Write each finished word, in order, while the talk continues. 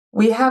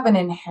we have an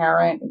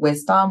inherent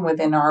wisdom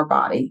within our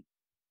body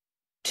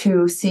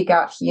to seek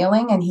out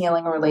healing and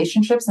healing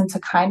relationships and to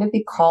kind of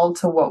be called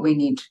to what we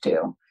need to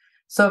do.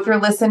 So if you're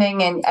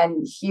listening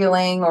and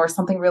healing or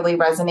something really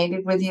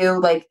resonated with you,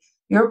 like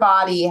your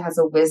body has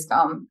a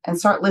wisdom, and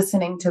start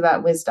listening to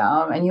that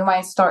wisdom. And you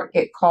might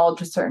get called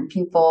to certain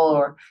people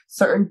or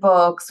certain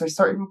books or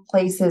certain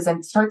places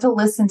and start to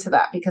listen to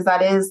that, because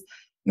that is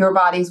your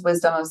body's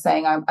wisdom of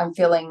saying, I'm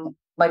feeling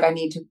like I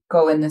need to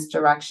go in this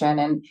direction.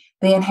 And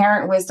the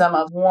inherent wisdom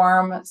of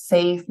warm,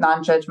 safe,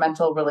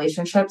 non-judgmental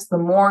relationships, the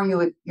more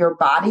your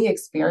body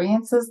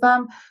experiences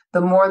them, the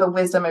more the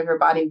wisdom of your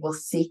body will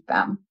seek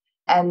them.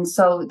 And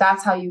so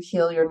that's how you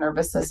heal your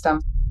nervous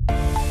system.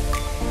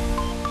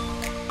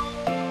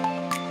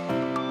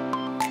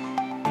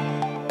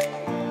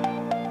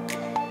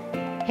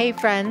 Hey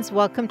friends,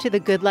 welcome to The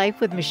Good Life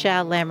with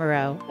Michelle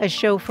Lamoureux, a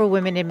show for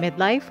women in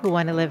midlife who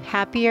want to live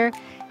happier,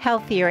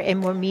 healthier, and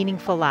more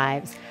meaningful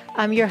lives.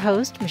 I'm your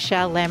host,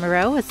 Michelle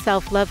Lamoureux, a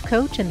self-love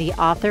coach and the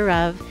author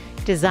of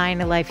Design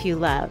a Life You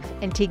Love.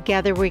 And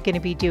together we're going to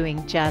be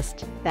doing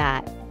just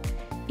that.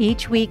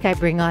 Each week I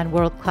bring on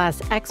world-class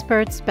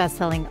experts,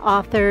 best-selling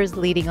authors,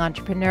 leading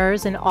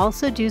entrepreneurs, and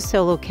also do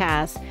solo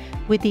casts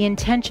with the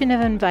intention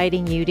of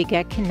inviting you to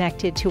get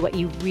connected to what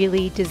you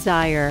really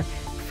desire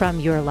from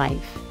your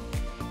life.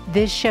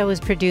 This show is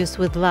produced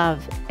with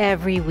love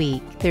every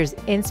week. There's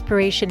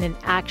inspiration and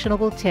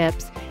actionable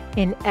tips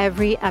in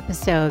every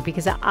episode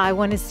because I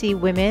want to see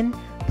women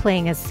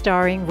playing a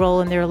starring role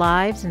in their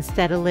lives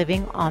instead of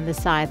living on the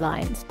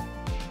sidelines.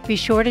 Be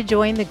sure to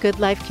join the Good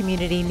Life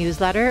community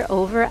newsletter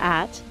over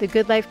at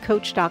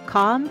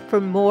thegoodlifecoach.com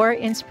for more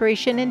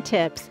inspiration and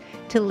tips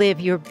to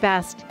live your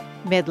best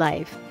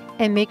midlife.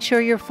 And make sure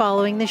you're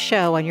following the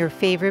show on your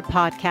favorite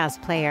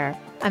podcast player.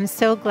 I'm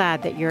so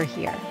glad that you're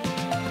here.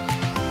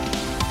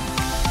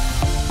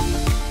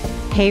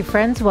 Hey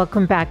friends,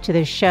 welcome back to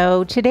the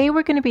show. Today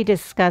we're going to be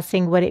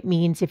discussing what it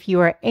means if you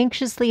are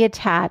anxiously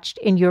attached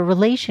in your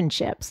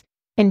relationships.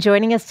 And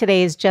joining us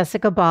today is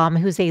Jessica Baum,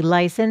 who's a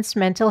licensed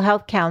mental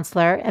health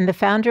counselor and the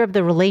founder of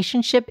the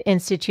Relationship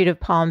Institute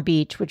of Palm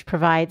Beach, which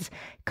provides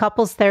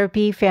couples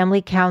therapy,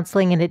 family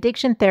counseling, and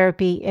addiction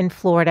therapy in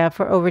Florida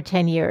for over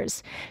 10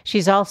 years.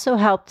 She's also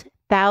helped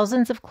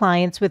thousands of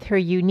clients with her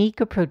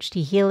unique approach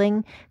to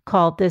healing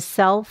called the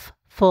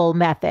Full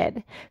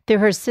method. Through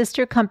her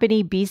sister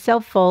company, Be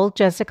Self Full,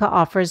 Jessica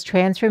offers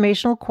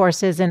transformational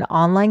courses and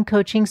online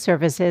coaching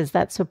services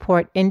that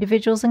support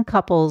individuals and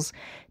couples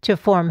to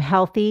form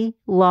healthy,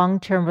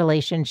 long-term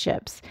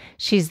relationships.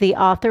 She's the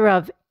author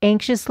of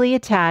Anxiously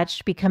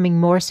Attached, Becoming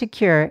More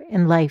Secure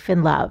in Life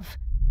and Love.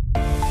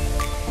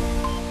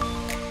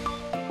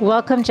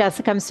 Welcome,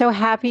 Jessica. I'm so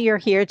happy you're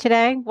here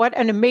today. What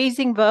an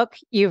amazing book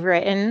you've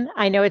written.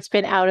 I know it's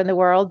been out in the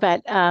world,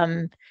 but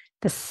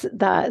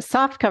the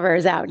soft cover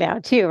is out now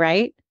too,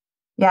 right?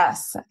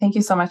 Yes. Thank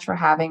you so much for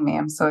having me.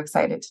 I'm so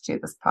excited to do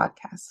this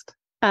podcast.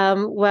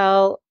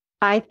 Well,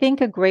 I think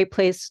a great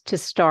place to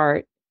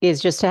start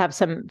is just to have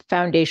some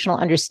foundational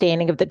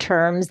understanding of the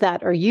terms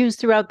that are used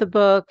throughout the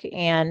book.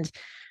 And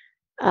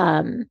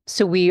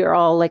so we are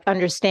all like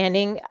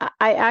understanding.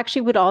 I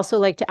actually would also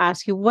like to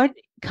ask you, what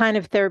kind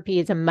of therapy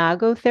is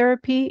imago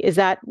therapy? Is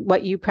that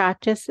what you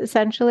practice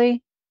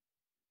essentially?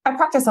 I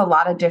practice a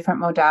lot of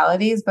different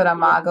modalities, but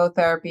imago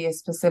therapy is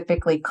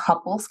specifically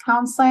couples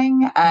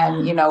counseling.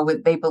 And,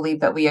 they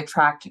believe that we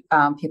attract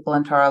people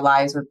into our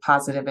lives with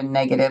positive and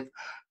negative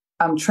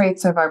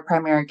traits of our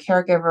primary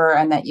caregiver,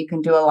 and that you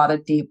can do a lot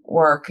of deep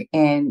work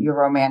in your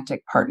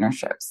romantic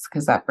partnerships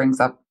because that brings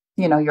up,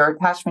 your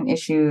attachment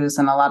issues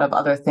and a lot of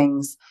other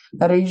things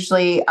that are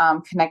usually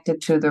connected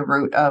to the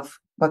root of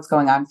what's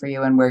going on for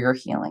you and where your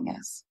healing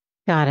is.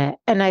 Got it.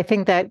 And I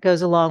think that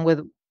goes along with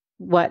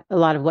a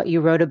lot of what you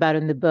wrote about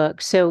in the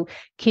book. So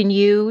can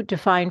you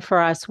define for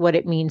us what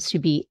it means to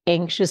be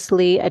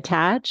anxiously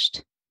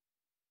attached?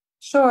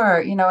 Sure.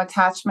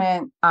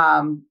 Attachment,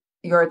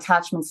 your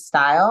attachment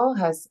style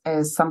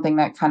is something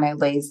that kind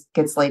of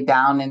gets laid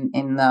down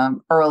in the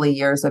early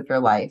years of your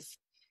life.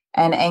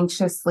 And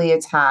anxiously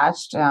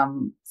attached,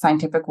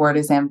 scientific word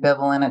is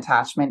ambivalent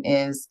attachment,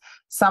 is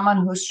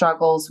someone who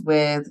struggles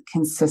with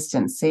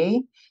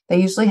consistency.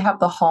 They usually have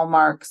the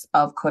hallmarks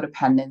of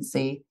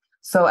codependency.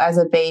 So as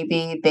a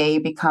baby, they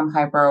become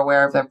hyper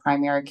aware of their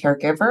primary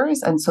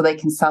caregivers. And so they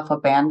can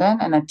self-abandon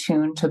and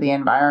attune to the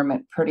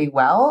environment pretty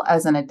well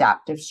as an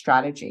adaptive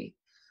strategy.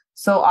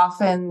 So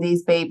often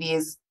these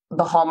babies,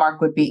 the hallmark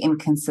would be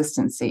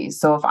inconsistency.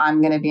 So if I'm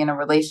going to be in a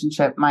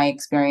relationship, my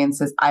experience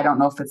is I don't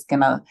know if it's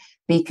going to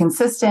be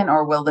consistent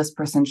or will this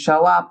person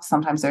show up.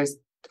 Sometimes there's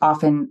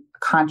often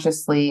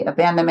consciously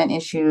abandonment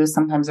issues.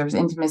 Sometimes there's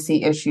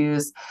intimacy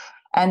issues.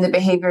 And the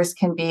behaviors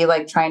can be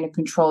like trying to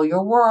control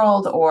your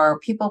world or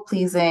people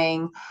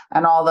pleasing,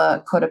 and all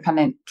the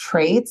codependent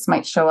traits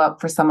might show up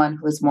for someone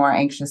who is more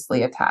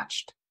anxiously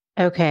attached.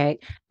 Okay.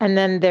 And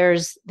then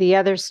there's the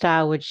other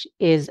style, which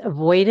is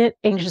avoidant,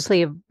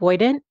 anxiously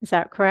avoidant. Is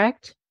that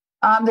correct?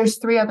 There's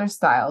three other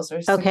styles.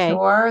 There's Okay.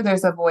 secure,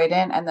 there's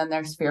avoidant, and then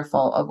there's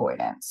fearful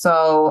avoidant.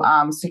 So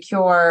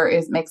secure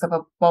is makes up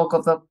a bulk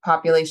of the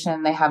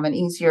population. They have an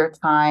easier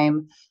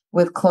time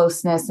with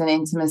closeness and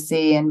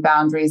intimacy and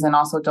boundaries, and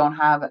also don't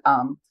have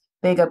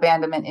big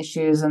abandonment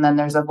issues. And then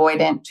there's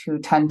avoidant who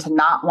tend to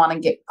not want to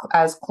get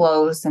as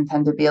close and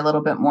tend to be a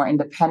little bit more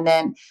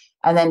independent.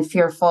 And then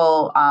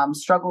fearful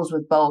struggles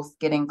with both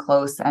getting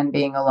close and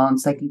being alone.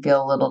 So they can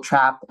feel a little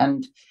trapped.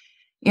 And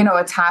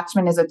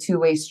attachment is a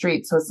two-way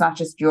street. So it's not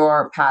just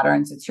your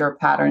patterns, it's your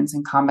patterns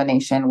in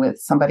combination with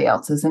somebody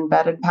else's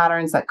embedded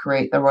patterns that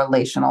create the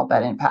relational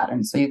embedded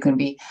patterns. So you can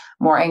be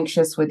more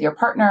anxious with your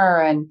partner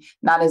and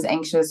not as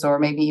anxious or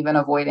maybe even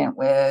avoidant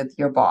with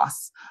your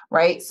boss,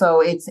 right?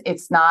 So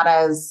it's not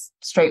as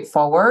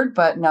straightforward,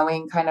 but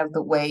knowing kind of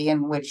the way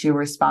in which you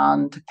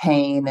respond to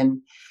pain and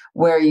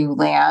where you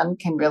land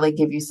can really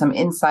give you some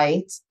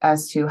insight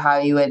as to how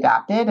you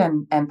adapted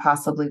and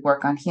possibly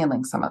work on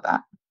healing some of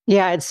that.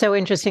 Yeah, it's so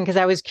interesting because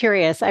I was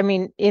curious. I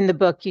mean, in the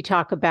book, you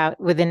talk about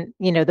within,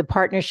 the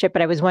partnership,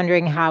 but I was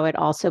wondering how it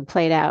also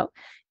played out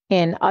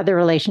in other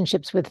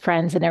relationships with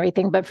friends and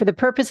everything. But for the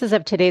purposes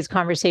of today's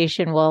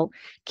conversation, we'll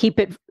keep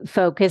it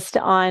focused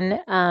on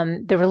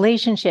the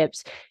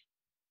relationships.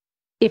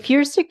 If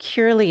you're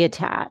securely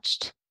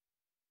attached,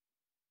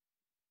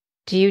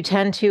 do you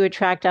tend to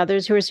attract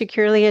others who are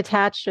securely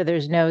attached, or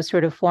there's no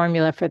sort of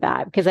formula for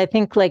that? Because I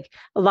think like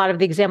a lot of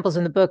the examples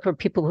in the book were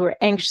people who are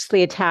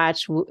anxiously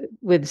attached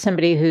with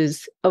somebody who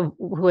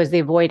has the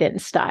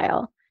avoidance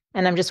style.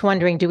 And I'm just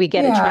wondering, do we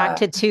get Yeah.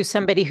 attracted to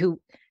somebody who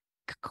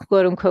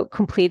quote unquote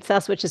completes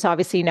us, which is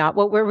obviously not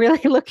what we're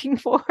really looking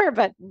for,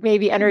 but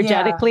maybe Yeah.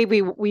 energetically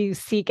we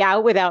seek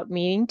out without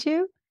meaning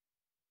to?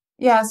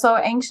 Yeah, so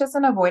anxious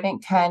and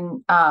avoidant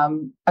can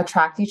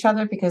attract each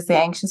other because the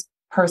anxious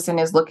person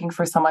is looking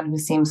for someone who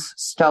seems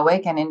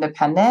stoic and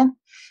independent.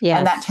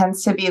 And that Yes.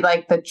 tends to be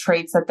like the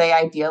traits that they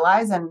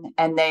idealize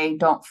and they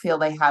don't feel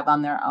they have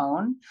on their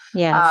own.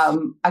 Yes.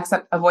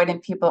 Except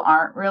avoidant people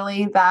aren't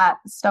really that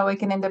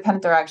stoic and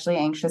independent. They're actually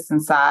anxious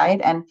inside.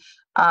 And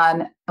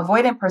an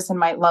avoidant person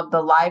might love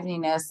the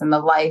liveliness and the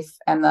life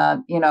and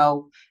the,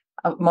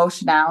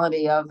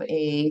 emotionality of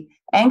a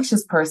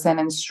anxious person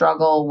and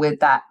struggle with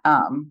that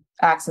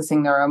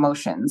accessing their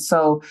emotions.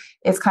 So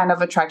it's kind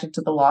of attracted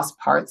to the lost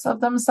parts of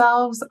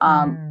themselves.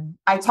 Mm.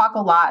 I talk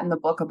a lot in the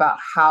book about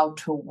how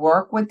to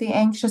work with the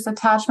anxious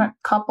attachment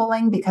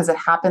coupling because it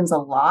happens a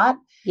lot.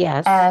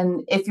 Yes.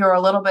 And if you're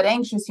a little bit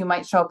anxious, you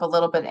might show up a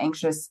little bit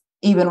anxious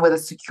even with a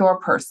secure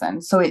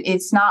person. So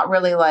it's not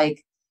really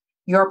like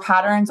your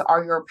patterns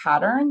are your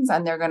patterns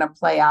and they're going to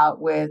play out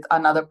with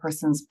another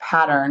person's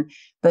pattern.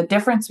 The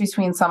difference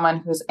between someone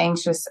who's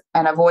anxious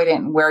and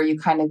avoidant, where you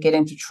kind of get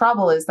into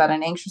trouble, is that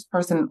an anxious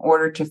person, in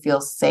order to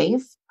feel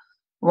safe,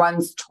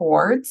 runs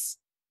towards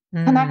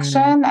Mm.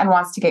 connection and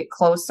wants to get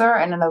closer.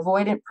 And an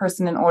avoidant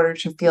person, in order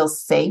to feel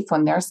safe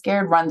when they're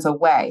scared, runs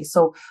away.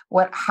 So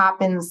what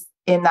happens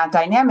in that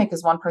dynamic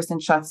is one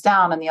person shuts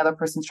down and the other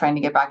person's trying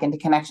to get back into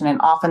connection. And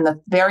often the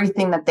very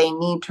thing that they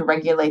need to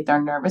regulate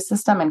their nervous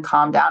system and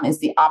calm down is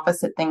the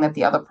opposite thing that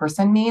the other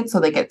person needs. So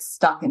they get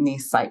stuck in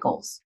these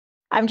cycles.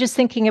 I'm just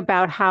thinking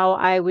about how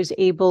I was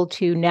able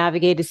to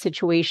navigate a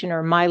situation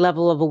or my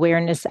level of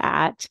awareness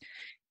at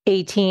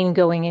 18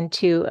 going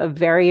into a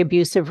very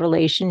abusive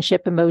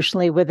relationship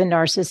emotionally with a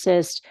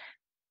narcissist.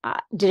 I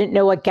didn't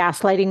know what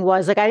gaslighting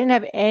was. Like I didn't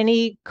have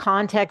any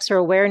context or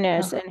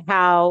awareness, and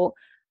how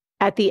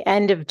at the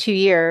end of 2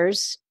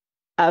 years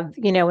of,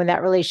 when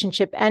that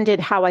relationship ended,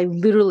 how I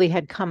literally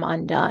had come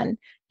undone,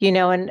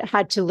 and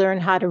had to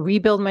learn how to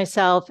rebuild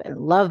myself and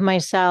love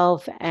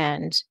myself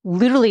and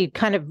literally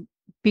kind of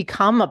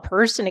become a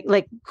person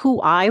like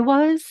who I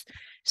was.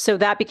 So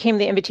that became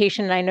the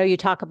invitation. And I know you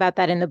talk about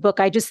that in the book.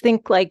 I just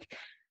think like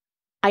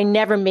I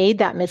never made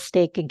that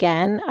mistake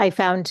again. I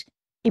found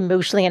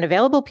emotionally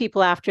unavailable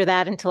people after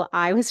that until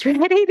I was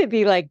ready to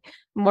be like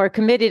more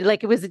committed.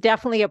 Like it was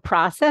definitely a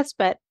process,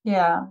 but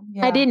Yeah, I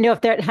yeah. didn't know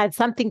if that had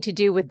something to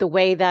do with the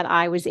way that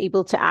I was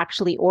able to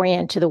actually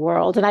orient to the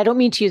world. And I don't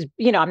mean to use,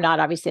 I'm not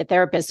obviously a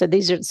therapist. So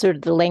these are sort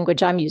of the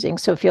language I'm using.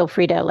 So feel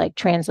free to like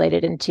translate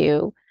it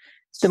into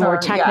the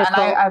more Sure. Yeah. And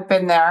technical. I've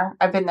been there.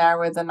 I've been there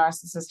with a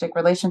narcissistic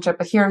relationship.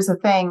 But here's the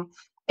thing.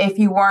 If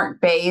you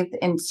weren't bathed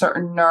in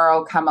certain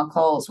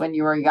neurochemicals when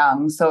you were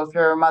young, so if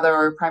your mother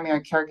or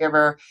primary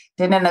caregiver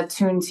didn't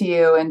attune to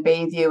you and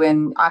bathe you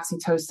in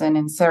oxytocin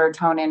and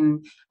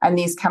serotonin and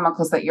these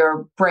chemicals that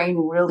your brain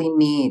really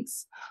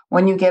needs,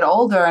 when you get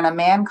older and a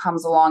man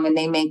comes along and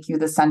they make you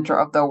the center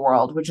of the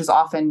world, which is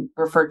often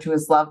referred to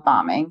as love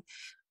bombing,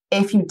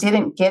 if you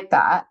didn't get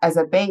that as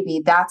a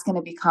baby, that's going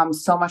to become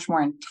so much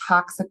more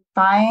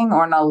intoxifying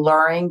or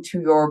alluring to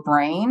your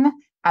brain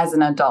as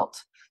an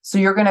adult. So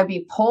you're going to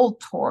be pulled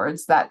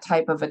towards that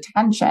type of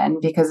attention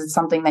because it's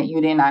something that you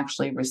didn't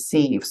actually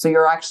receive. So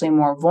you're actually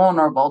more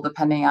vulnerable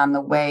depending on the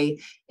way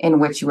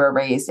in which you were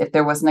raised. If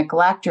there was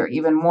neglect, you're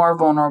even more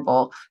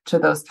vulnerable to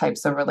those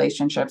types of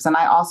relationships. And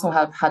I also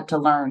have had to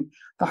learn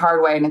the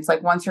hard way. And it's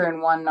like once you're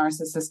in one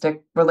narcissistic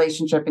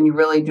relationship and you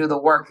really do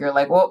the work, you're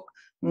like, well,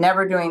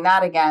 never doing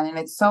that again. And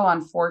it's so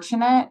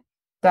unfortunate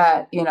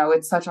that,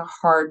 it's such a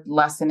hard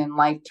lesson in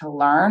life to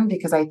learn,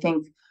 because I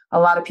think a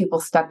lot of people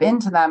step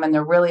into them and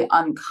they're really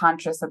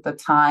unconscious at the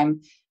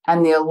time,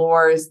 and the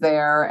allure is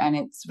there and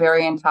it's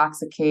very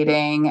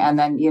intoxicating. And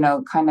then,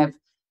 kind of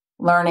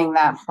learning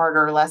that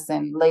harder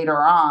lesson later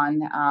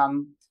on.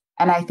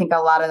 And I think a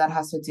lot of that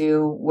has to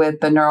do with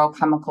the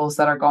neurochemicals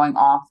that are going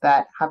off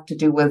that have to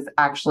do with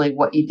actually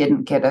what you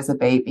didn't get as a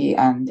baby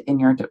and in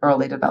your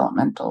early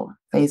developmental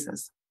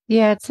phases.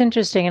 Yeah, it's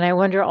interesting. And I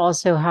wonder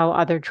also how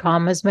other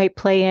traumas might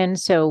play in.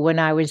 So when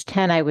I was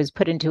 10, I was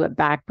put into a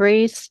back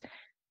brace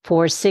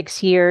for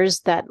 6 years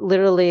that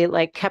literally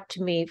like kept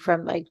me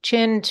from like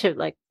chin to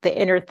like the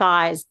inner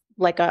thighs,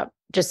 like a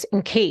just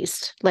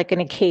encased, like in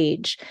a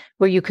cage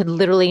where you could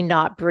literally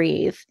not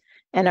breathe.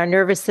 And our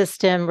nervous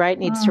system, right,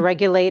 needs to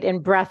regulate,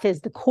 and breath is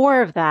the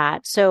core of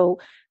that. So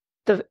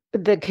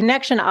the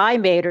connection I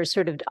made or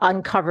sort of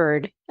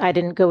uncovered, I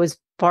didn't go as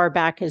far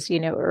back as,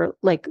 or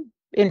like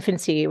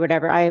infancy or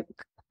whatever.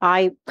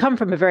 I come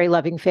from a very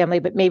loving family,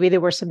 but maybe there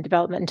were some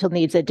developmental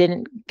needs that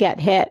didn't get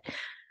hit.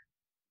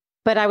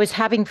 But I was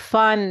having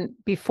fun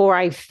before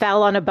I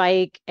fell on a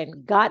bike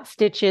and got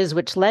stitches,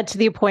 which led to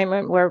the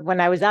appointment where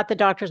when I was at the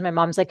doctor's, my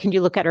mom's like, can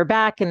you look at her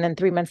back? And then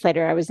 3 months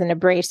later, I was in a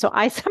brace. So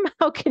I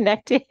somehow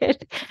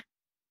connected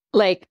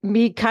like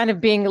me kind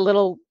of being a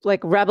little like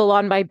rebel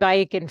on my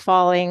bike and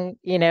falling,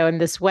 in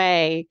this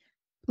way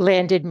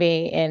landed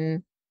me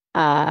in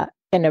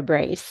a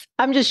brace.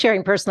 I'm just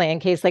sharing personally in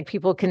case like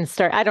people can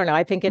start. I don't know.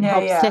 I think it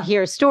helps to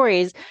hear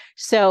stories.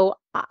 So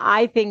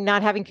I think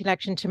not having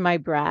connection to my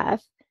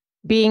breath,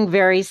 being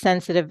very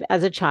sensitive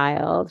as a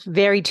child,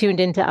 very tuned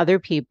into other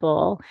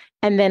people,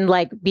 and then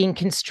like being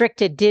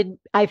constricted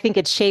I think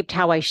it shaped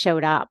how I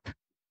showed up,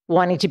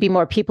 wanting to be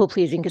more people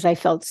pleasing because I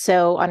felt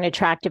so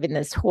unattractive in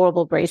this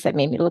horrible brace that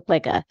made me look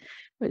like it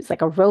was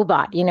like a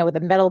robot, with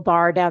a metal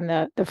bar down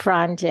the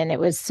front. And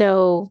it was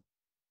so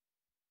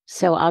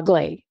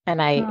ugly. And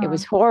it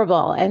was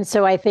horrible. And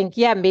so I think,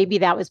 yeah, maybe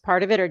that was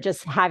part of it, or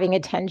just having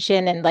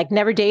attention and like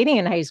never dating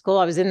in high school.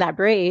 I was in that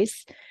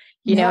brace,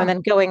 and then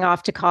going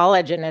off to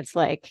college and it's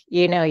like,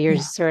 you're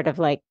sort of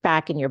like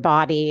back in your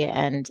body.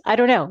 And I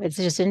don't know, it's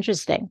just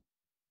interesting.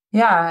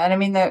 Yeah. And I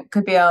mean, there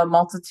could be a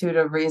multitude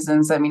of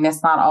reasons. I mean,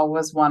 it's not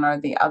always one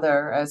or the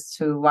other as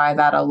to why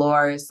that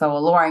allure is so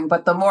alluring,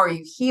 but the more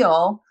you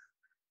heal,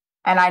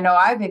 and I know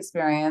I've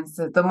experienced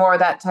it, the more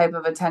that type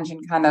of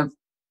attention kind of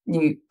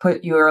you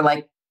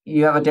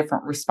have a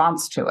different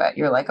response to it.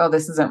 You're like, oh,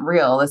 this isn't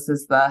real. This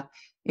is the,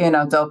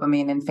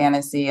 dopamine and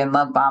fantasy and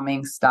love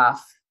bombing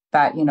stuff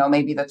that,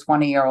 maybe the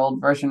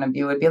 20-year-old version of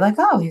you would be like,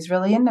 oh, he's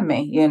really into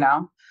me,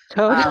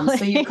 Totally.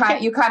 So you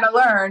kind of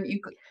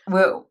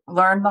will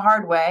learn the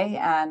hard way,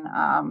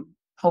 and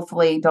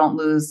hopefully don't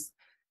lose,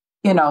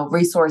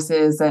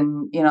 resources,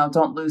 and,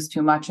 don't lose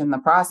too much in the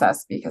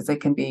process, because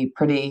it can be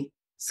pretty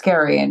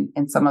scary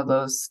in some of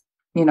those,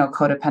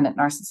 codependent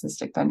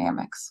narcissistic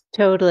dynamics.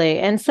 Totally.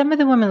 And some of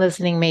the women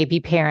listening may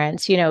be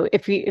parents.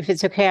 If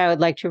it's okay, I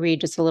would like to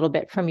read just a little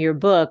bit from your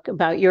book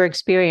about your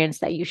experience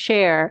that you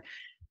share.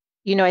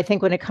 I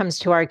think when it comes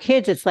to our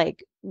kids, it's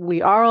like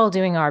we are all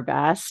doing our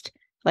best.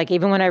 Like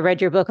even when I read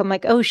your book, I'm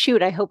like, oh,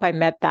 shoot, I hope I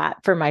met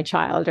that for my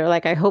child. Or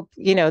like, I hope,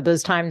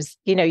 those times,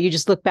 you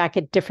just look back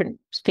at different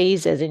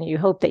phases and you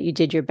hope that you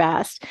did your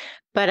best.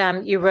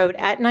 But you wrote,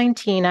 at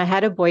 19, I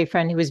had a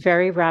boyfriend who was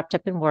very wrapped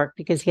up in work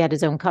because he had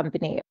his own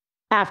company.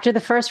 After the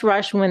first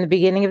rush, when the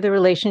beginning of the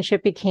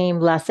relationship became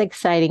less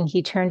exciting,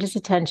 he turned his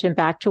attention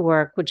back to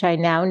work, which I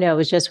now know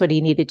is just what he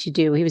needed to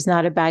do. He was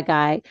not a bad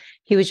guy.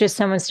 He was just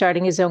someone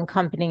starting his own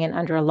company and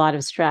under a lot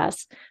of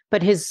stress.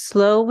 But his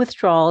slow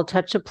withdrawal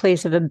touched a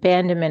place of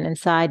abandonment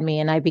inside me,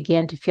 and I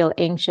began to feel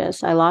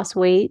anxious. I lost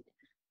weight,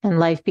 and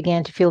life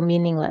began to feel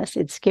meaningless.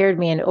 It scared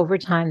me, and over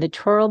time, the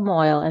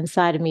turmoil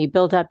inside of me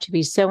built up to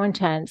be so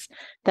intense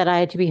that I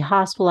had to be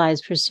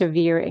hospitalized for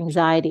severe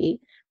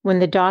anxiety. When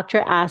the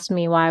doctor asked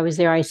me why I was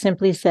there, I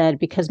simply said,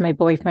 because my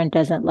boyfriend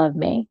doesn't love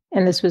me.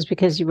 And this was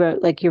because you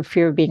wrote like your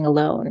fear of being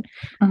alone.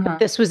 But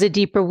this was a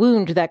deeper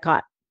wound that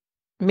got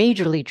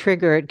majorly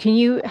triggered. Can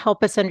you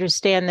help us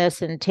understand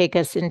this and take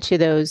us into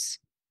those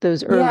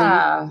early?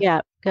 Yeah.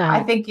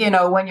 I think,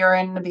 when you're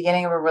in the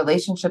beginning of a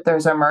relationship,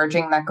 there's a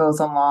merging that goes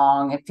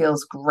along. It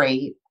feels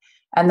great.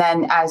 And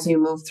then as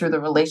you move through the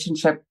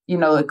relationship,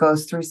 it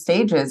goes through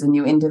stages and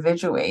you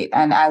individuate.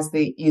 And as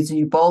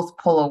you both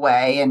pull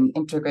away and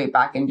integrate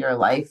back into your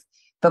life,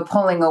 the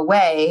pulling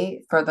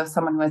away for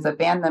someone who has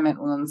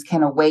abandonment wounds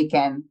can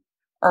awaken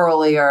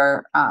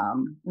earlier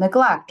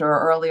neglect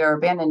or earlier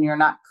abandon. You're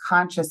not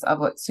conscious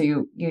of it. So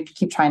you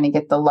keep trying to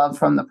get the love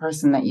from the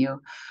person that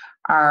you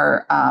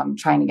are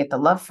trying to get the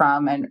love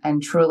from.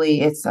 And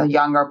truly it's a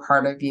younger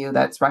part of you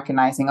that's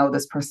recognizing, oh,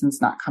 this person's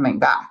not coming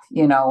back,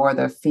 or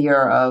the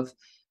fear of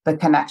the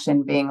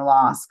connection being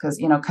lost.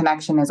 Because,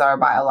 connection is our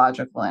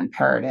biological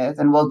imperative,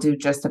 and we'll do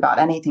just about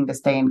anything to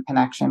stay in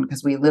connection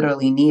because we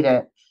literally need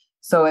it.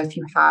 So if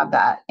you have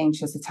that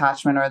anxious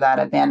attachment or that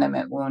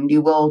abandonment wound,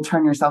 you will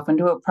turn yourself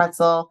into a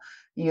pretzel.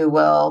 You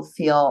will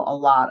feel a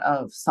lot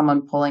of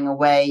someone pulling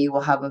away. You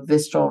will have a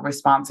visceral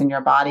response in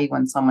your body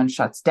when someone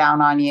shuts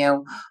down on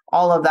you.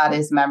 All of that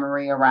is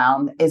memory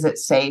around, is it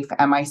safe?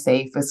 Am I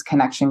safe? Is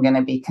connection going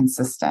to be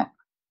consistent?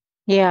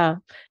 Yeah.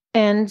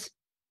 And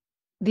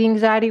the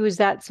anxiety was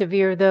that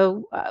severe,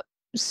 though.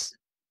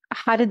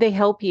 How did they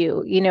help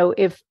you?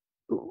 If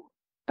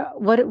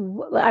what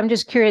I'm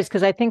just curious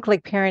because I think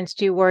like parents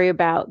do worry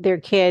about their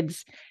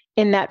kids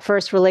in that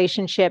first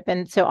relationship.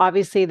 And so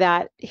obviously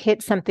that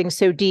hit something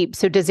so deep.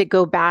 So does it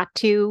go back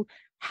to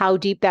how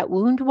deep that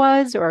wound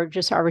was or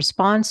just our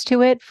response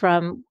to it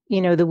from,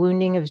 the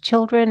wounding of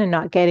children and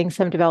not getting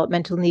some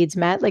developmental needs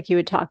met, like you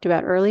had talked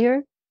about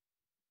earlier?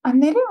 They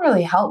didn't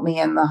really help me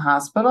in the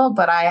hospital,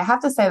 but I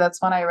have to say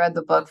that's when I read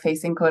the book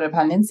Facing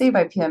Codependency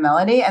by Pia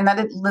Mellody, and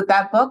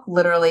that book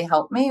literally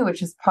helped me,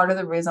 which is part of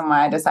the reason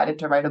why I decided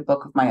to write a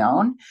book of my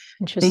own,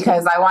 because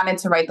Interesting. I wanted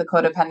to write the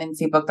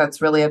codependency book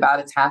that's really about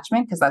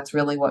attachment, because that's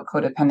really what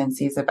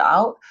codependency is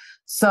about.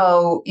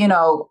 So,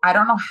 I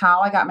don't know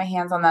how I got my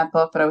hands on that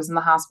book, but I was in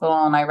the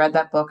hospital and I read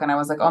that book and I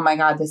was like, oh my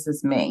God, this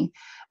is me.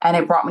 And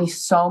it brought me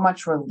so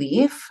much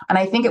relief. And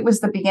I think it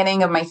was the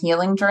beginning of my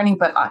healing journey,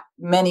 but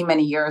many,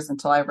 many years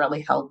until I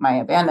really held my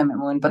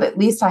abandonment wound. But at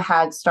least I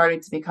had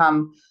started to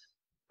become,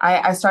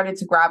 I started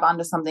to grab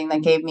onto something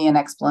that gave me an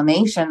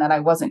explanation that I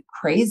wasn't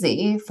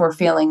crazy for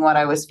feeling what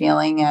I was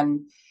feeling.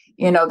 And,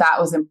 that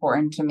was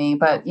important to me.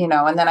 But,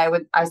 and then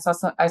I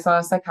saw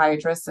a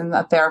psychiatrist and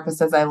a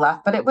therapist as I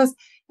left, but it was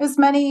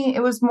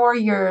more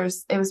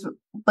years. It was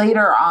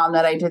later on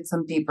that I did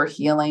some deeper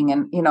healing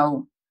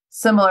and,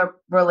 similar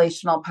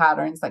relational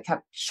patterns that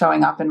kept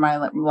showing up in my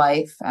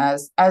life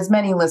as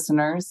many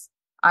listeners.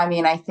 I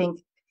mean, I think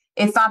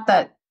it's not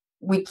that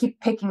we keep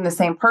picking the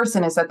same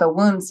person, is that the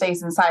wound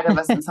stays inside of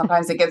us and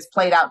sometimes it gets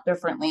played out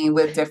differently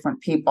with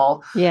different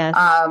people. Yes.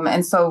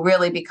 And so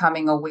really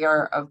becoming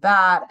aware of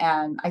that.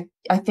 And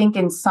I think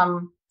and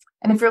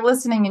if you're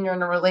listening and you're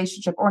in a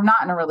relationship or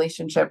not in a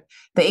relationship,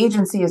 the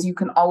agency is you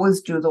can always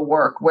do the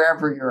work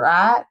wherever you're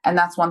at. And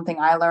that's one thing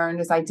I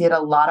learned is I did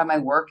a lot of my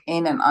work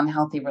in an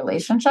unhealthy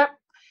relationship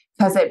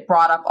because it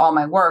brought up all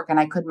my work and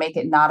I could make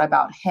it not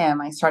about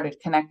him. I started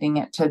connecting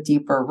it to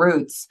deeper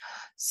roots.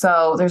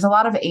 So there's a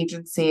lot of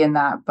agency in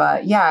that.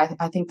 But yeah,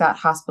 I think that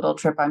hospital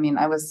trip, I mean,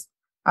 I was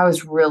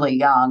really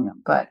young,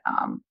 but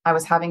I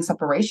was having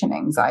separation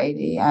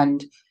anxiety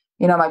and,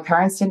 my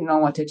parents didn't know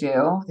what to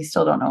do. They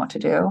still don't know what to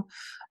do.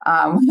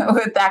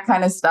 With that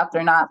kind of stuff.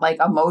 They're not like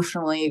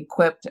emotionally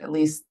equipped, at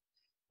least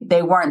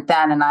they weren't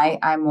then. And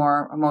I'm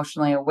more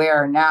emotionally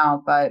aware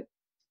now, but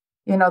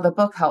the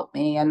book helped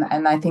me. And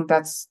I think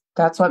that's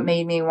what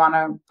made me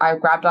I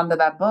grabbed onto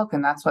that book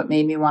and that's what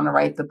made me want to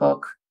write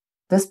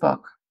this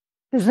book.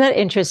 Isn't that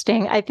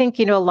interesting? I think,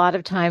 a lot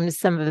of times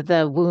some of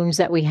the wounds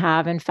that we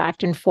have, in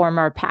fact, inform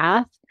our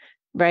path,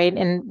 right?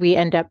 And we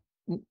end up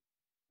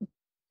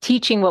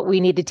teaching what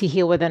we needed to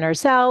heal within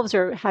ourselves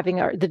or having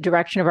the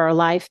direction of our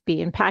life be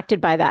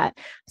impacted by that.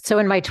 So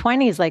in my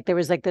 20s, like there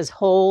was like this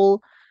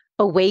whole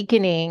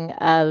awakening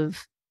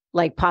of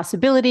like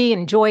possibility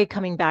and joy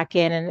coming back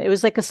in. And it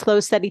was like a slow,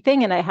 steady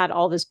thing. And I had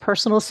all this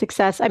personal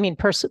success,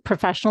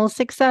 professional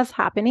success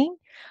happening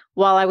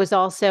while I was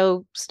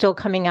also still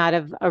coming out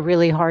of a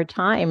really hard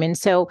time. And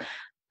so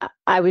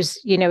I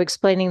was,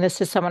 explaining this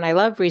to someone I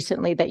love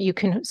recently that you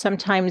can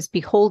sometimes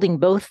be holding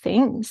both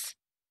things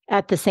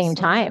at the same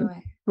time.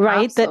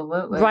 Right.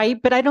 Absolutely.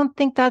 Right. But I don't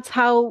think that's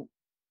how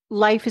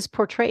life is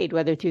portrayed,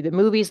 whether through the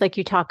movies like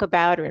you talk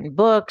about or in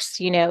books.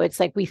 It's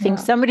like we think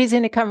somebody's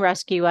going to come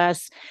rescue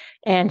us,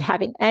 and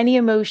having any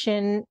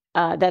emotion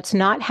that's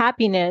not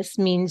happiness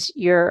means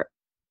you're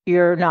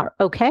not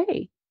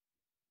okay.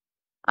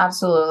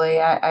 Absolutely.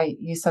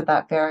 You said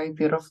that very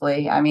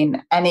beautifully. I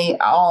mean,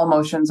 all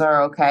emotions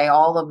are okay.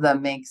 All of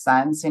them make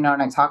sense, and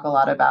I talk a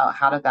lot about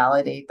how to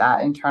validate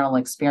that internal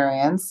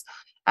experience.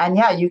 And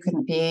yeah, you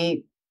can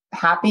be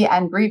happy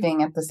and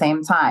grieving at the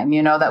same time,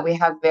 that we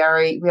have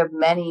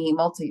many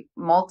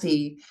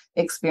multi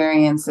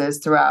experiences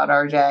throughout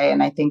our day.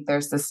 And I think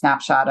there's this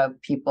snapshot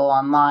of people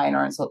online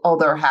or it's, oh,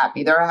 they're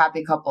happy. They're a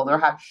happy couple. They're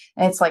happy.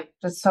 And it's like,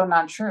 just so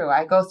not true.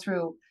 I go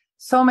through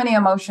so many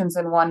emotions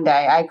in one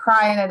day. I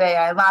cry in a day.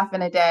 I laugh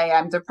in a day.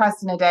 I'm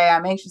depressed in a day.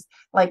 I'm anxious.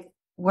 Like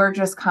we're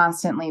just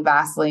constantly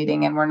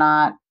vacillating and we're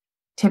not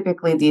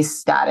typically these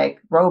static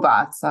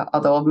robots,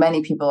 although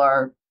many people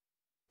are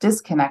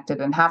disconnected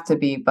and have to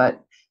be,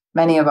 but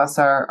many of us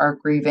are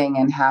grieving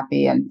and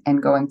happy and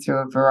going through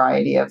a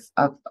variety of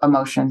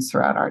emotions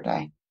throughout our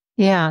day.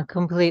 Yeah,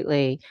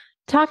 completely.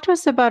 Talk to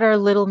us about our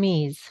little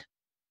me's.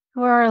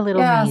 Who are our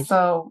little me's?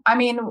 So, I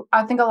mean,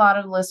 I think a lot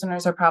of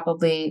listeners are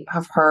probably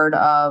have heard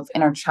of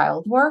inner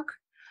child work.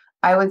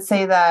 I would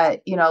say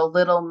that,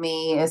 little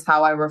me is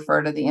how I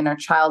refer to the inner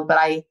child, but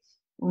I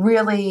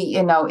really,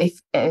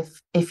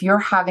 if you're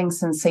having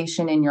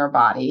sensation in your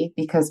body,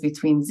 because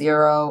between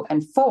 0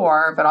 and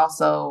 4, but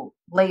also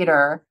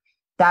later,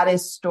 that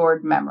is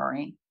stored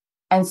memory.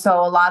 And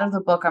so a lot of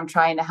the book, I'm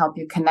trying to help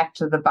you connect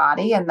to the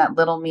body, and that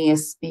little me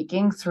is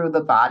speaking through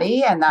the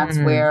body. And that's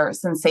where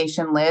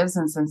sensation lives.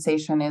 And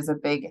sensation is a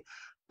big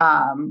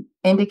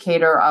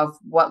indicator of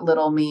what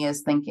little me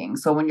is thinking.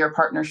 So when your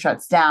partner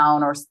shuts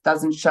down or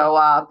doesn't show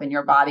up and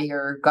your body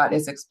or gut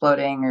is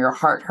exploding or your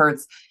heart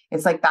hurts,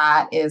 it's like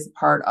that is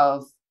part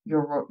of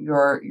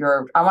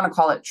your I want to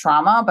call it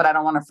trauma, but I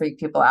don't want to freak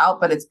people out,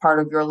 but it's part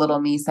of your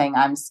little me saying,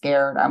 I'm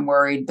scared, I'm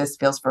worried, this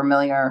feels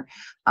familiar.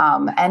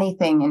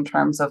 Anything in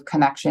terms of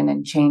connection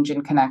and change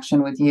in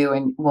connection with you.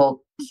 And we'll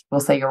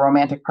say your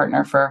romantic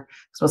partner because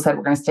we'll say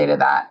we're going to stay to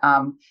that,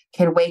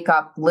 can wake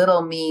up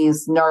little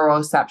me's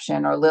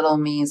neuroception or little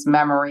me's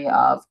memory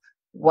of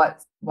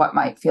what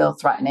might feel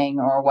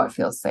threatening or what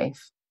feels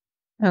safe.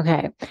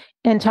 Okay.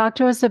 And talk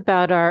to us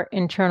about our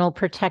internal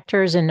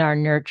protectors and our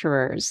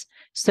nurturers.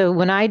 So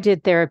when I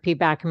did therapy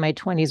back in my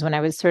 20s, when I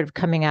was sort of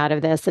coming out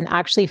of this and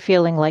actually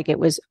feeling like it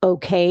was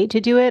okay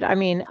to do it. I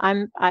mean,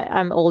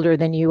 I'm older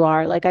than you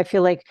are. Like, I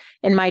feel like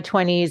in my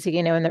 20s,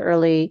 in the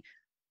early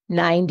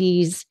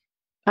 90s,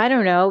 I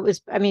don't know.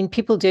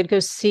 People did go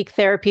seek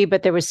therapy,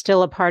 but there was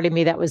still a part of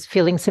me that was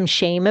feeling some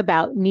shame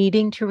about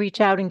needing to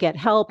reach out and get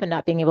help and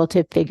not being able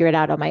to figure it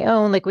out on my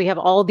own. Like, we have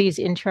all these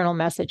internal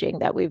messaging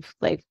that we've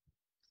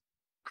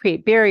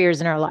create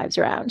barriers in our lives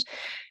around.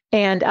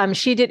 And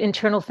she did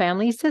internal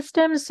family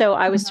systems. So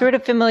I was sort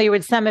of familiar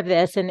with some of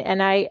this and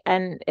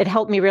it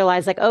helped me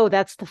realize oh,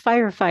 that's the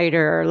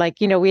firefighter.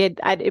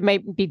 It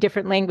might be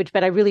different language,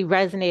 but I really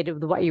resonated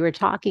with what you were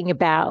talking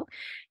about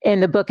in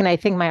the book. And I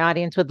think my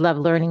audience would love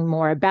learning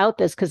more about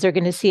this because they're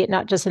going to see it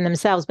not just in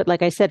themselves, but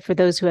like I said, for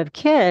those who have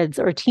kids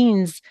or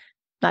teens,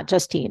 not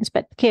just teens,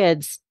 but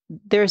kids,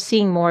 they're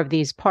seeing more of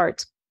these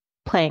parts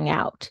playing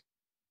out.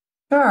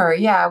 Sure.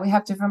 Yeah, we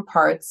have different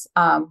parts.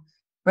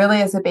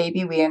 Really, as a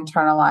baby, we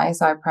internalize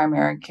our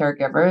primary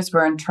caregivers.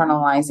 We're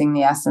internalizing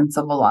the essence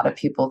of a lot of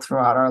people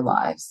throughout our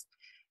lives.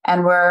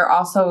 And we're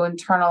also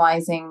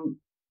internalizing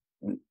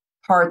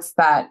parts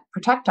that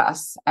protect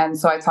us. And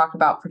so I talk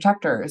about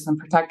protectors, and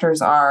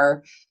protectors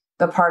are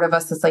the part of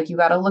us that's like, you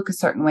got to look a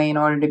certain way in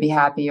order to be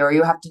happy, or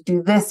you have to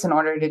do this in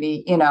order to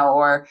be,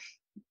 or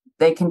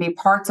they can be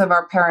parts of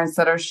our parents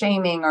that are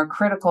shaming or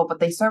critical,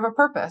 but they serve a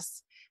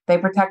purpose. They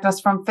protect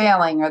us from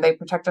failing, or they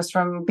protect us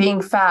from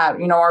being fat,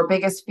 our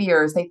biggest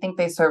fears. They think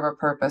they serve a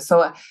purpose.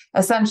 So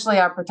essentially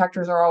our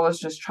protectors are always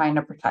just trying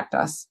to protect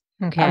us.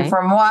 Okay. And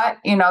from what,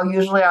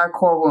 usually our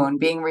core wound,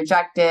 being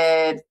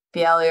rejected,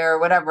 failure,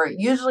 whatever,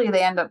 usually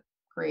they end up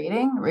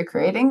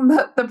recreating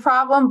the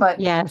problem. But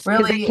yes, because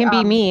really, they can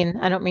be mean.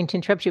 I don't mean to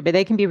interrupt you, but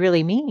they can be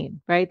really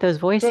mean, right? Those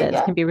voices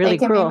can be really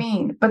cruel. Be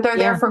mean, but they're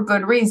there for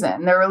good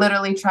reason. They're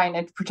literally trying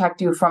to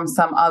protect you from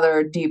some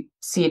other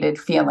deep-seated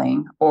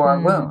feeling or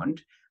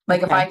wound.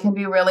 Like if I can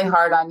be really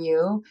hard on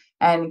you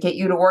and get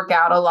you to work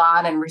out a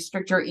lot and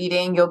restrict your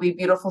eating, you'll be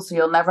beautiful. So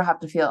you'll never have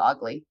to feel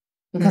ugly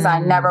because I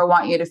never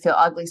want you to feel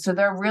ugly. So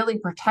they're really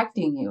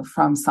protecting you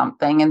from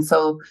something. And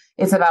so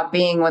it's about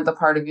being with the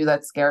part of you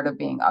that's scared of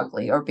being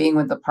ugly, or being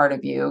with the part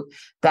of you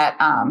that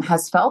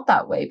has felt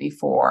that way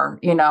before,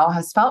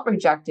 has felt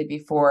rejected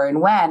before,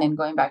 and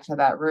going back to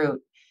that root.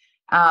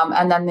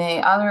 And then the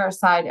other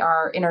side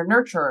are inner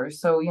nurturers.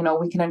 So,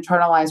 we can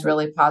internalize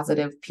really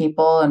positive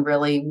people and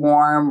really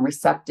warm,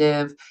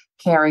 receptive,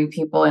 caring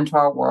people into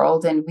our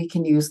world. And we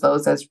can use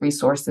those as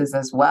resources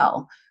as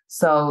well.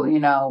 So,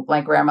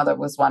 my grandmother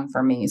was one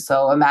for me.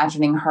 So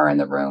imagining her in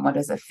the room, what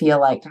does it feel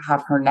like to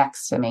have her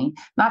next to me?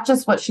 Not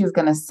just what she's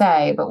going to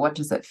say, but what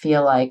does it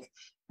feel like?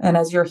 And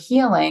as you're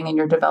healing and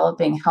you're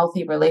developing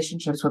healthy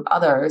relationships with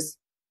others,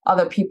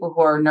 other people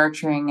who are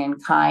nurturing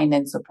and kind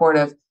and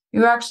supportive,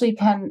 you actually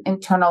can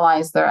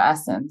internalize their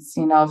essence.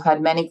 I've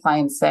had many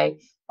clients say,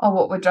 oh,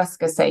 what would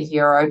Jessica say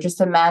here? Or I just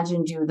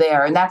imagined you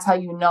there. And that's how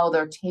you know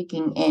they're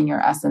taking in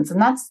your essence.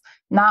 And that's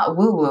not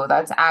woo-woo.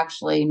 That's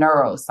actually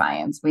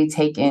neuroscience. We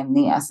take in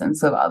the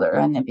essence of other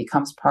and it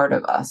becomes part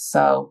of us.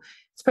 So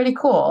it's pretty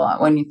cool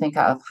when you think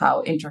of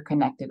how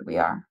interconnected we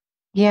are.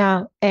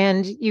 Yeah.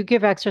 And you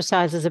give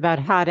exercises about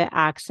how to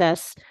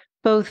access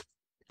both,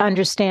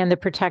 understand the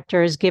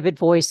protectors, give it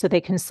voice so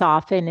they can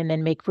soften, and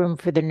then make room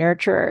for the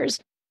nurturers.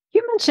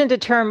 You mentioned a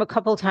term a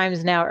couple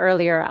times now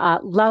earlier,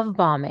 love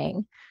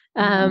bombing.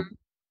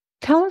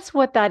 Tell us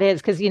what that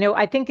is, because,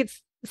 I think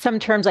it's some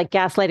terms like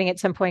gaslighting at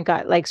some point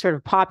got sort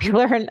of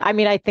popular. And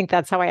I think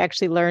that's how I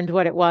actually learned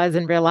what it was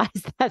and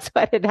realized that's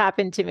what had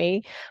happened to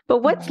me. But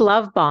what's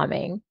love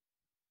bombing?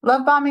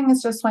 Love bombing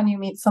is just when you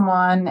meet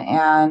someone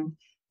and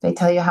they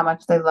tell you how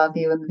much they love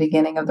you in the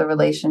beginning of the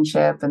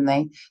relationship, and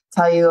they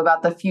tell you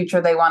about the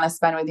future they want to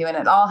spend with you. And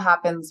it all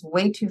happens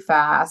way too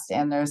fast.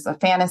 And there's a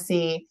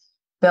fantasy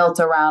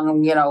built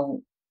around,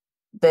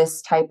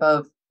 this type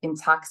of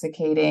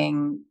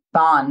intoxicating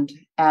bond.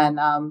 And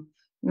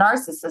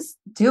narcissists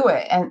do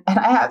it. And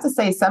I have to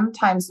say,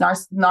 sometimes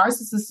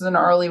narcissists is an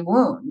early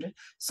wound.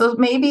 So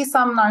maybe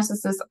some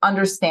narcissists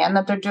understand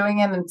that they're doing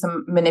it and it's a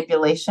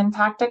manipulation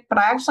tactic. But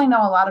I actually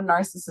know a lot of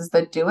narcissists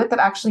that do it that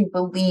actually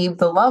believe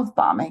the love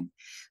bombing.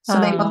 So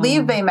they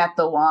believe Oh, they met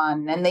the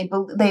one, and they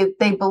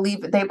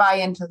believe they buy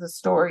into the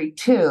story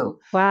too.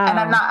 And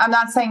wow. I'm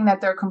not saying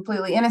that they're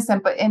completely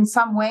innocent, but in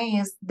some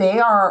ways they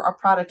are a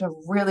product of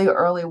really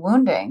early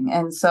wounding.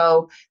 And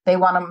so they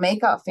want to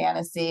make up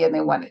fantasy and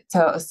they want it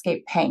to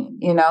escape pain,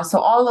 you know? So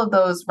all of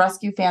those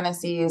rescue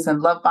fantasies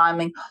and love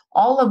bombing,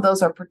 all of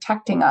those are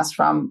protecting us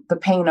from the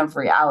pain of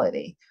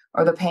reality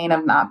or the pain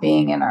of not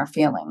being in our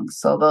feelings.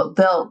 So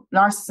they'll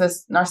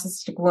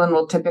narcissistic wound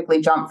will typically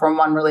jump from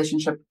one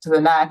relationship to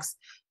the next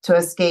to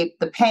escape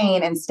the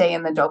pain and stay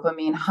in the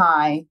dopamine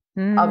high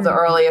of the Mm.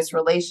 earliest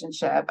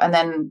relationship. And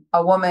then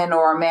a woman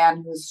or a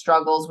man who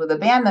struggles with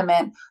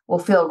abandonment will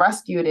feel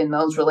rescued in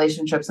those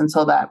relationships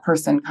until that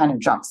person kind of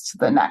jumps to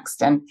the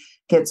next and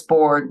gets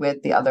bored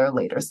with the other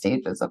later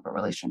stages of a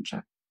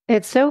relationship.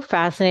 It's so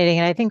fascinating.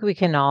 And I think we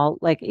can all,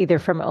 like, either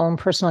from own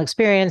personal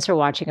experience or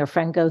watching a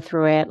friend go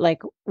through it,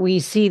 like,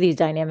 we see these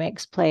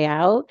dynamics play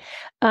out.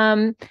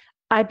 Um,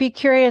 I'd be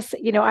curious,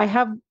 I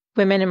have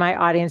women in my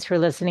audience who are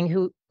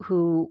listening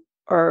who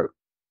are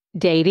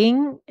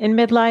dating in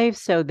midlife.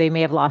 So they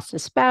may have lost a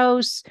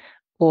spouse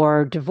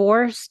or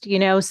divorced,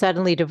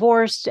 suddenly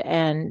divorced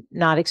and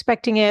not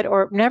expecting it,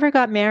 or never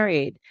got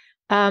married.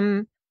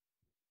 Um,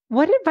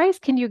 what advice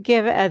can you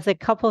give as a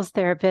couples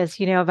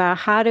therapist, about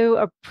how to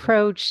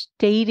approach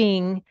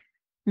dating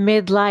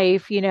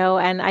midlife,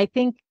 and I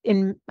think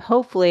in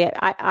hopefully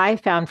I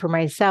found for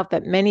myself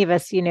that many of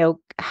us,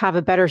 have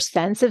a better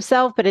sense of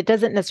self, but it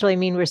doesn't necessarily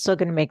mean we're still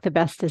going to make the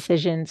best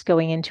decisions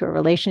going into a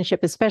relationship,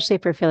 especially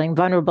if we're feeling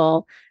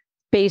vulnerable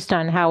based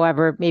on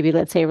however, maybe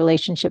let's say a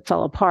relationship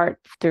fell apart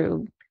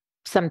through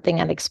something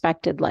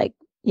unexpected, like,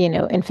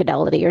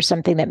 infidelity or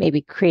something that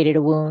maybe created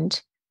a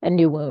wound, a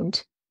new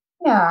wound.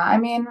 Yeah, I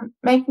mean,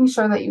 making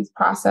sure that you've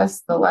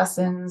processed the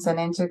lessons and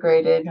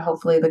integrated,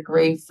 hopefully, the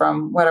grief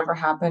from whatever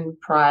happened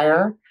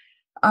prior.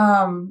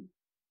 Um,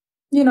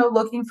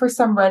 looking for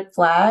some red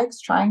flags,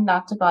 trying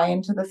not to buy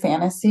into the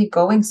fantasy,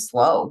 going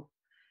slow.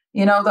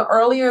 The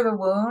earlier the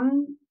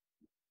wound,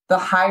 the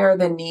higher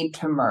the need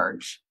to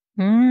merge.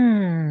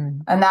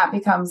 Mm. And that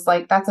becomes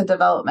like that's a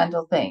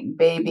developmental thing,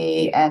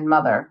 baby and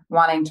mother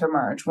wanting to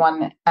merge,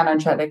 one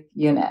energetic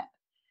unit.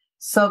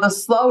 So the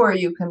slower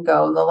you can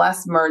go, the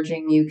less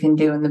merging you can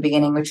do in the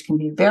beginning, which can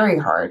be very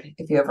hard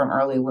if you have an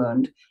early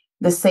wound,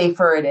 the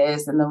safer it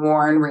is and the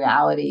more in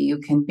reality you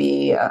can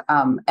be.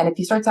 And if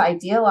you start to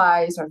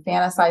idealize or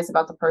fantasize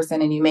about the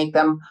person and you make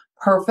them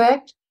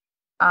perfect,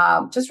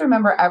 just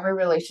remember every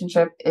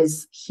relationship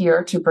is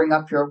here to bring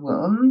up your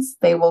wounds.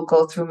 They will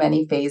go through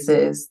many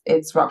phases.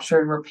 It's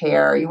rupture and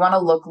repair. You want to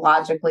look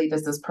logically.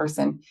 Does this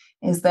person,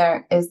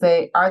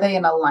 are they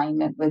in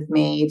alignment with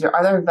me?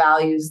 Are their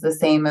values the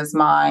same as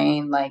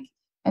mine? Like,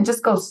 and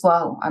just go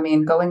slow. I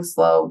mean, going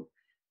slow,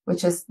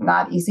 which is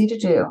not easy to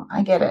do.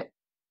 I get it.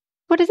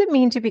 What does it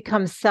mean to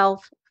become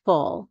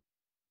self-full?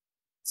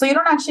 So you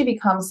don't actually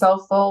become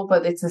self-full,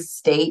 but it's a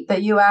state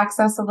that you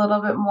access a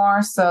little bit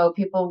more. So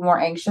people more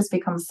anxious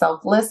become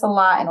selfless a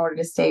lot in order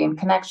to stay in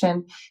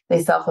connection.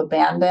 They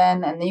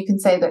self-abandon. And you can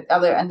say that the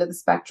other end of the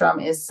spectrum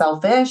is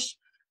selfish.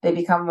 They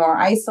become more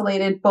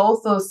isolated.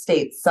 Both those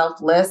states,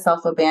 selfless,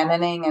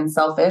 self-abandoning, and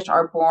selfish,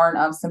 are born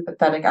of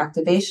sympathetic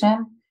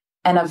activation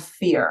and of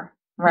fear,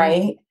 Mm.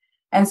 right?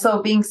 And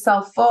so being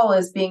self-full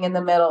is being in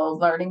the middle of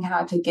learning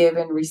how to give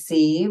and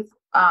receive.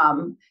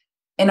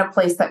 In a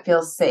place that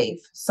feels safe.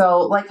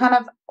 So, like, kind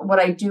of what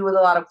I do with a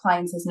lot of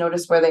clients is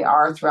notice where they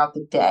are throughout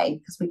the day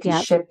because we can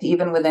Yeah. shift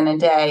even within a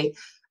day.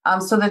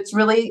 So, that's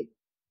really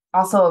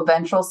also a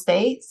ventral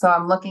state. So,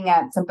 I'm looking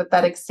at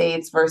sympathetic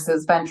states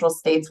versus ventral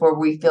states where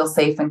we feel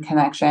safe in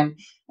connection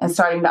and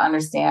starting to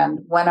understand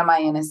when am I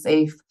in a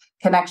safe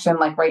connection.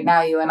 Like right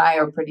now, you and I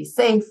are pretty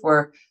safe.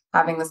 We're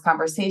having this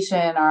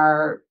conversation,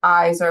 our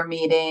eyes are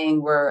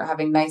meeting, we're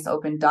having nice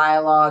open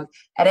dialogue.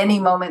 At any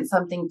moment,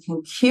 something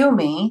can cue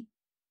me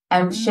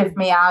and shift Mm.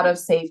 me out of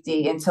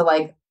safety into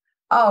like,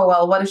 oh,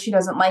 well, what if she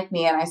doesn't like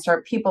me? And I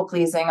start people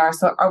pleasing or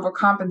so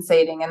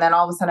overcompensating. And then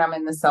all of a sudden I'm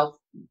in the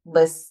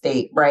selfless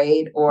state,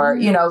 right? Or,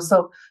 Mm.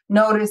 so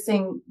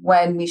noticing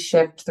when we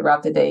shift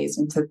throughout the days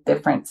into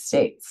different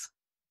states.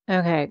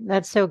 Okay,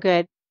 that's so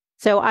good.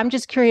 So I'm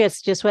just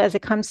curious, just as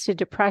it comes to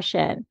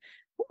depression,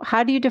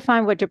 how do you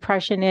define what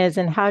depression is,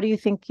 and how do you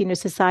think,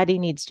 society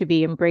needs to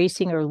be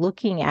embracing or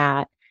looking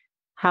at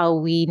how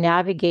we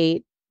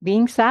navigate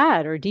being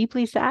sad or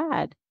deeply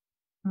sad?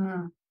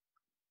 Mm.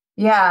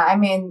 Yeah. I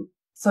mean,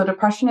 so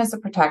depression is a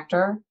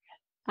protector.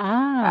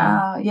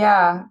 Ah.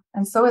 Yeah.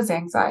 And so is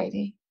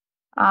anxiety.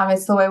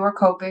 It's the way we're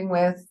coping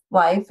with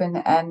life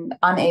and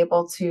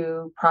unable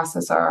to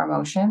process our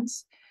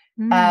emotions.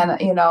 Mm.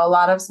 And, a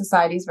lot of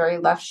society is very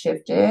left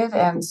shifted.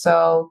 And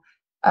so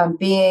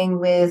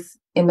being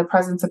in the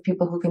presence of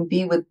people who can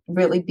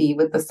really be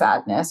with the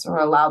sadness or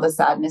allow the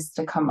sadness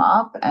to come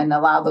up and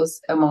allow those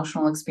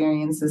emotional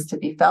experiences to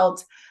be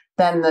felt,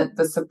 then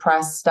the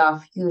suppressed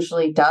stuff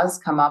usually does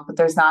come up, but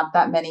there's not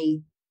that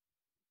many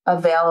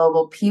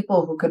available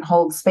people who can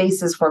hold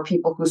spaces for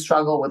people who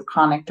struggle with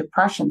chronic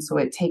depression. So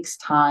it takes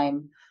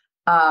time.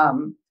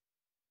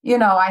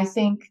 I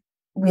think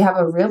we have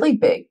a really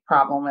big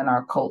problem in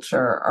our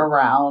culture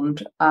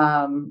around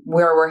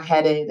where we're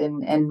headed,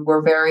 and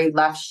we're very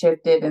left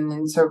shifted and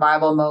in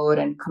survival mode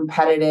and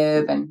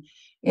competitive, and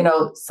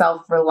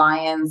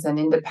self-reliance and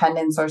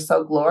independence are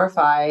so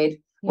glorified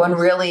when Yes.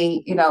 really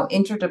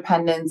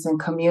interdependence and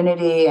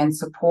community and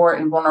support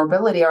and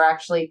vulnerability are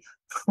actually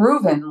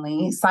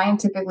provenly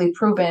scientifically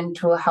proven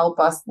to help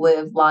us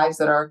live lives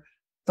that are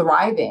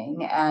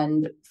thriving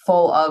and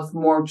full of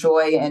more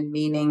joy and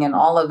meaning and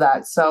all of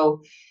that.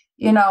 So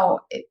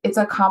it's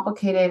a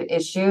complicated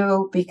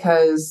issue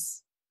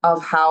because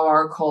of how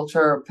our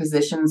culture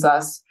positions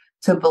us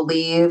to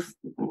believe,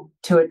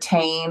 to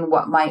attain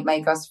what might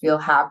make us feel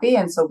happy.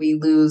 And so we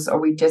lose or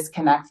we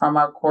disconnect from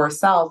our core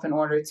self in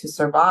order to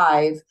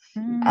survive.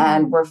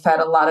 And Mm. we're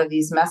fed a lot of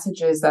these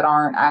messages that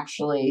aren't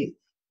actually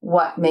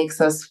what makes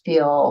us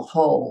feel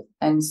whole.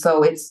 And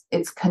so it's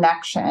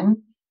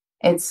connection.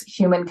 It's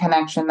human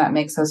connection that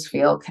makes us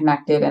feel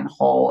connected and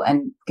whole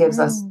and gives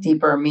us Mm.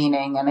 deeper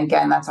meaning. And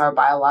again, that's our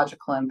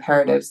biological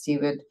imperative.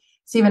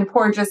 Stephen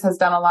Porges has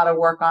done a lot of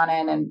work on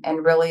it,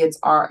 and really it's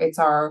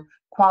our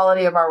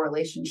quality of our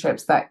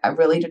relationships that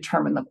really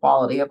determine the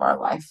quality of our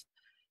life.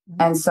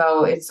 And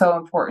so it's so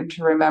important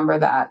to remember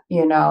that,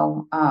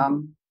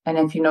 and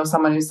if you know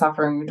someone who's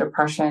suffering with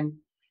depression,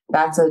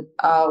 that's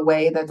a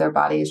way that their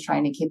body is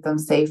trying to keep them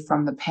safe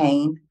from the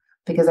pain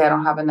because they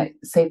don't have a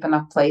safe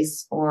enough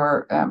place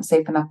or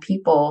safe enough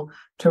people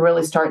to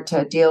really start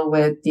to deal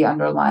with the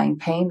underlying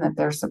pain that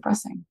they're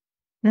suppressing.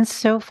 That's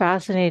so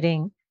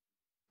fascinating.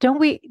 Do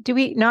we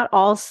not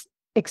all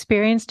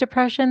experience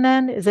depression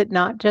then? Is it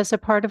not just a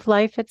part of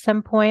life at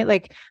some point?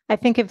 Like, I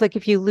think of like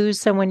if you lose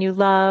someone you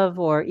love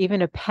or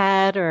even a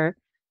pet or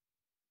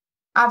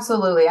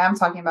Absolutely. I'm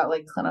talking about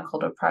like clinical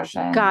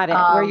depression. got it,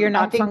 where you're I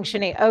not think,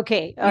 functioning.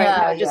 Okay. All right. yeah,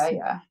 No, yeah, just,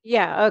 yeah.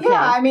 yeah. Yeah. Okay.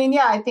 I mean,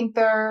 yeah, I think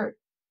there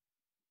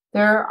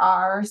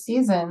are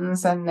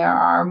seasons and there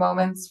are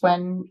moments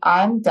when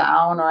I'm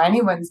down or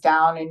anyone's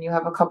down and you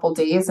have a couple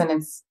days and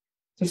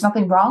there's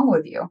nothing wrong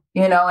with you,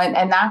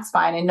 and that's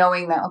fine. And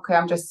knowing that, okay,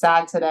 I'm just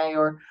sad today,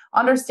 or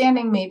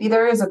understanding maybe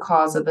there is a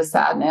cause of the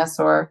sadness,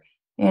 or,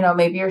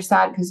 maybe you're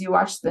sad because you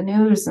watched the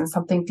news and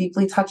something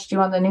deeply touched you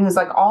on the news.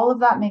 Like all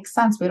of that makes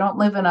sense. We don't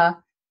live in a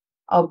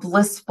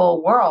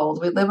blissful world.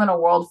 We live in a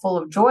world full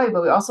of joy,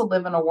 but we also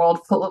live in a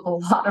world full of a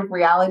lot of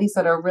realities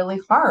that are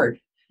really hard.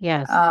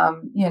 Yes.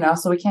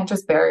 So we can't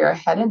just bury our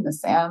head in the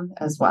sand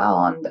as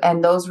well.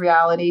 And those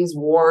realities,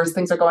 wars,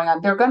 things are going on.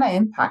 They're going to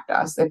impact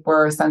us if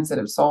we're a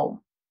sensitive soul,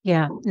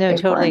 Yeah. No,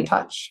 if we're in totally.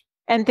 touch.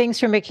 And thanks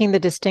for making the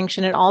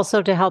distinction and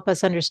also to help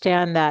us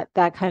understand that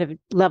that kind of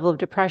level of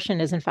depression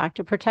is in fact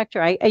a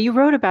protector. You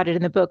wrote about it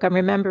in the book. I'm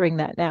remembering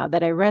that now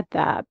that I read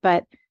that,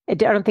 but I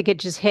don't think it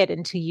just hit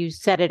until you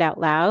said it out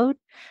loud.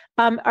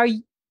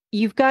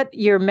 You've got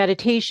your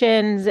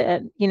meditations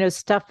and,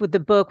 stuff with the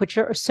book, which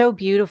are so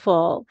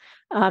beautiful.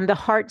 The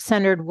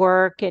heart-centered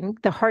work and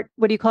the heart,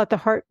 what do you call it?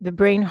 The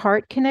brain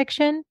heart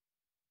connection.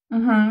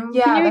 Can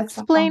Yeah, you that's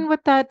explain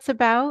what that's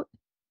about?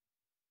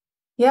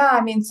 Yeah,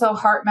 I mean, so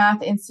Heart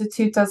Math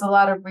Institute does a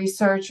lot of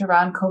research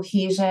around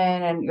cohesion,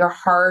 and your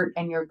heart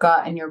and your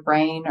gut and your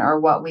brain are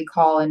what we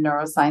call in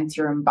neuroscience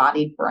your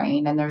embodied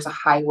brain. And there's a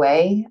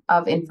highway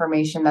of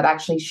information that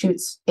actually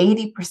shoots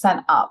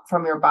 80% up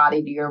from your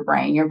body to your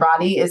brain. Your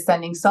body is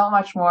sending so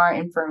much more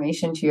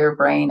information to your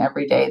brain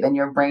every day than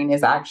your brain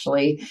is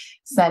actually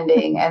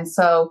sending. And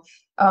so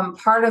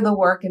part of the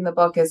work in the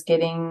book is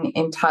getting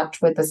in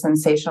touch with the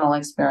sensational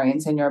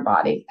experience in your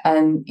body,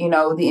 and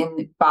the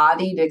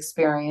embodied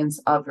experience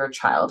of your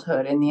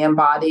childhood and the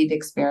embodied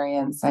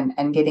experience,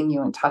 and getting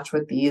you in touch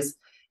with these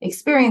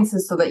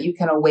experiences so that you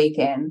can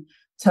awaken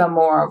to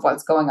more of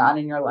what's going on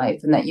in your life,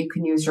 and that you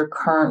can use your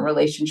current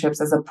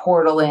relationships as a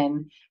portal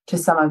in to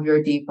some of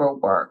your deeper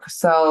work.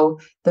 So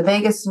the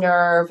vagus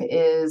nerve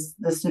is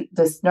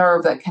this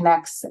nerve that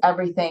connects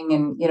everything.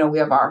 And, we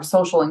have our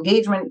social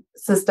engagement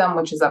system,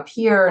 which is up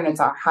here, and it's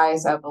our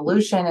highest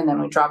evolution. And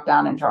then we drop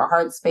down into our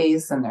heart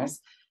space, and there's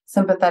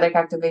sympathetic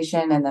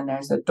activation. And then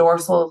there's a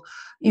dorsal,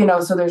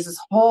 so there's this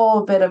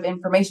whole bit of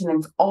information,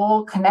 and it's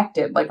all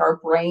connected. Like our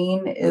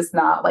brain is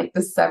not like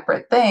this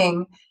separate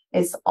thing.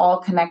 It's all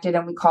connected,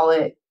 and we call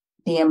it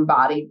the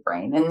embodied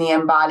brain. And the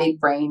embodied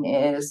brain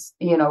is,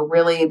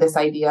 really this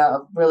idea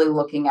of really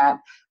looking at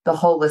the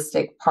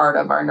holistic part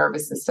of our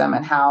nervous system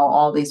and how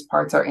all these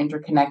parts are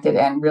interconnected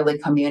and really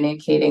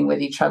communicating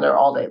with each other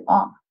all day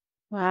long.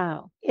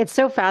 Wow. It's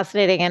so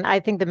fascinating. And I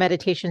think the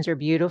meditations are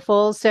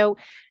beautiful.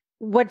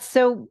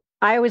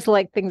 I always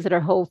like things that are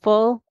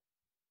hopeful.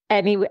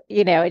 Anyway,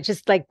 it's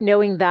just like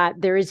knowing that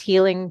there is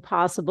healing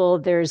possible,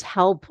 there's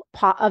help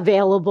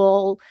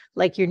available,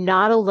 like you're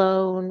not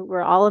alone.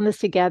 We're all in this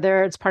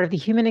together. It's part of the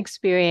human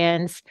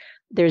experience.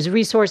 There's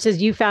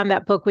resources. You found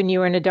that book when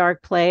you were in a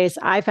dark place.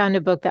 I found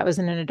a book that was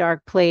in a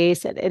dark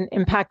place and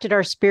impacted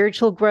our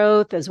spiritual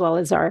growth as well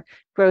as our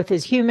growth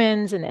as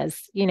humans and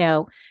as,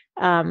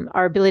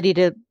 our ability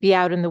to be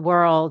out in the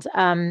world.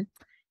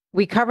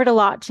 We covered a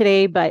lot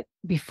today, but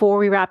before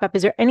we wrap up,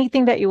 is there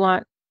anything that you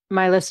want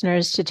my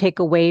listeners to take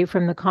away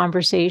from the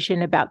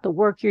conversation about the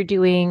work you're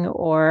doing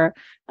or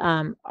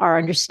our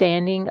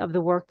understanding of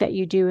the work that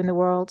you do in the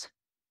world?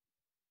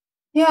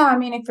 Yeah, I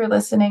mean, if you're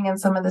listening and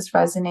some of this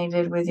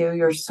resonated with you,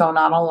 you're so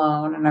not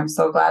alone. And I'm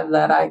so glad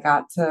that I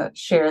got to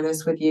share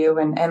this with you.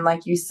 And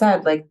like you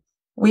said, like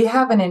we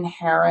have an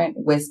inherent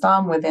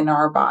wisdom within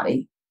our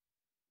body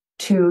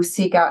to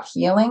seek out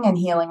healing and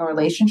healing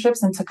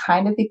relationships and to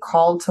kind of be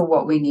called to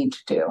what we need to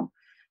do.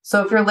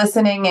 So if you're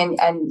listening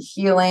and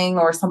healing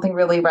or something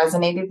really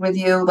resonated with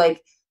you,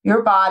 like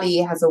your body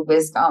has a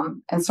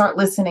wisdom and start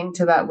listening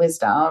to that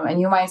wisdom. And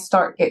you might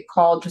start get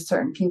called to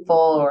certain people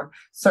or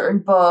certain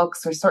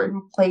books or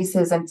certain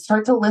places and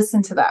start to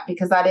listen to that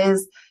because that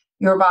is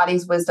your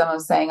body's wisdom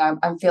of saying,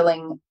 I'm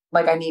feeling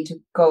like I need to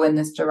go in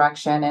this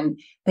direction. And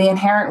the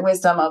inherent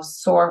wisdom of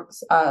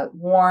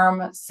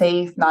warm,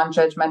 safe,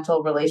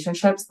 non-judgmental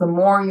relationships, the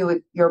more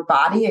your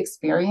body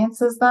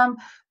experiences them,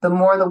 the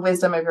more the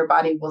wisdom of your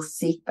body will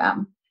seek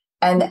them.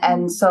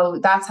 And so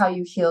that's how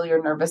you heal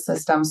your nervous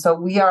system. So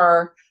we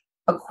are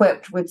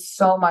equipped with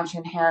so much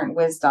inherent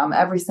wisdom,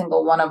 every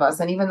single one of us.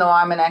 And even though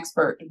I'm an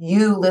expert,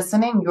 you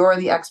listening, you're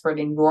the expert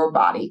in your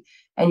body.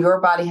 And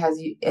your body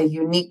has a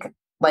unique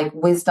like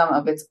wisdom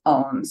of its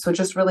own. So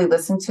just really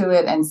listen to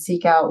it and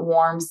seek out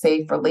warm,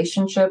 safe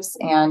relationships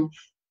and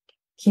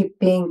keep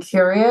being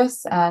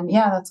curious. And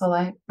yeah, that's all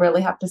I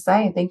really have to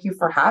say. Thank you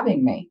for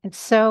having me. It's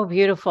so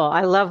beautiful.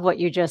 I love what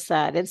you just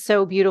said. It's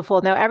so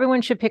beautiful. Now,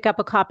 everyone should pick up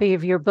a copy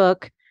of your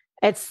book.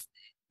 It's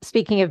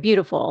speaking of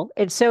beautiful.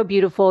 It's so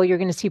beautiful. You're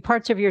going to see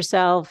parts of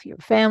yourself, your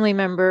family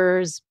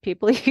members,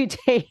 people you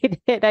dated.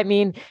 I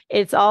mean,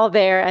 it's all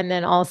there. And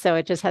then also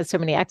it just has so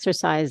many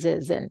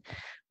exercises and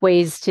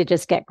ways to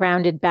just get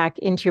grounded back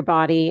into your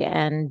body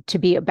and to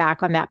be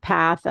back on that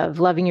path of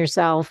loving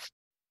yourself.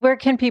 Where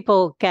can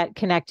people get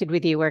connected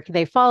with you? Where can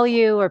they follow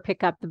you or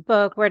pick up the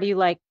book? Where do you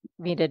like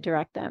me to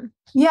direct them?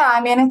 Yeah,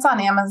 I mean, it's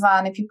on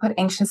Amazon. If you put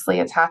anxiously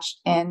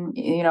attached in,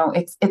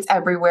 it's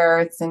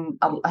everywhere. It's in,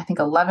 I think,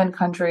 11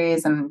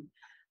 countries. And,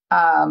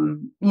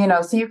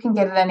 so you can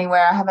get it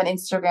anywhere. I have an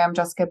Instagram,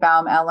 Jessica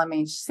Baum,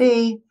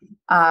 LMHC.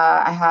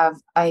 I have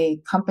a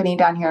company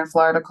down here in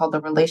Florida called the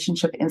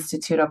Relationship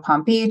Institute of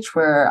Palm Beach,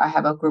 where I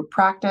have a group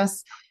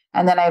practice.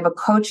 And then I have a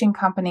coaching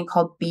company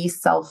called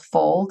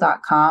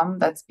beselffull.com.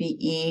 That's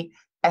BESELFFULL.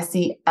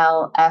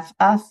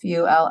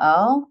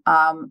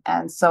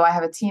 And so I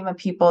have a team of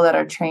people that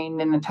are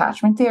trained in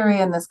attachment theory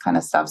and this kind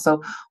of stuff.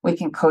 So we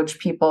can coach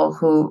people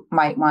who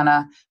might want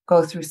to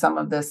go through some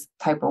of this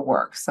type of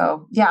work.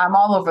 So yeah, I'm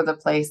all over the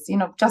place.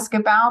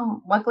 Jessica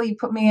Baum, luckily you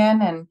put me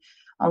in, and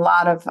a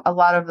lot of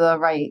the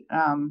right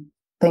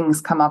things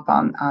come up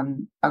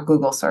on a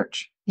Google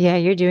search. Yeah,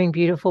 you're doing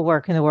beautiful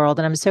work in the world.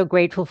 And I'm so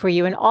grateful for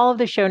you. And all of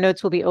the show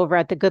notes will be over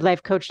at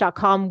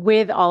thegoodlifecoach.com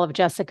with all of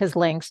Jessica's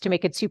links to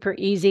make it super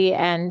easy.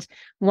 And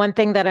one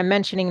thing that I'm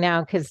mentioning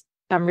now, because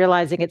I'm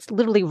realizing it's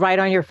literally right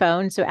on your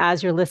phone. So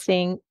as you're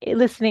listening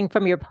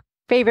from your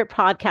favorite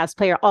podcast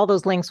player, all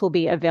those links will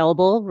be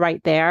available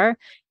right there,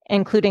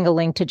 including a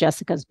link to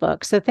Jessica's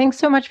book. So thanks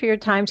so much for your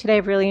time today.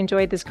 I've really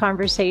enjoyed this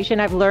conversation.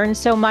 I've learned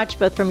so much,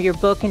 both from your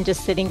book and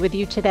just sitting with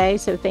you today.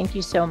 So thank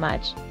you so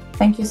much.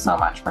 Thank you so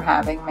much for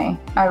having me.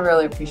 I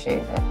really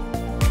appreciate it.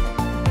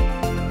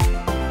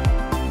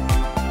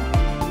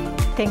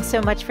 Thanks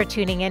so much for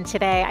tuning in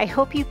today. I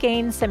hope you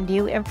gained some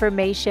new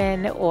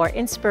information or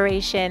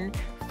inspiration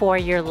for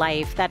your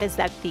life. That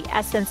the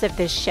essence of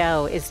this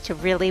show is to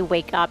really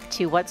wake up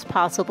to what's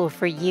possible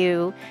for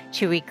you,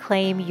 to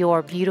reclaim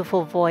your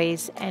beautiful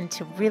voice, and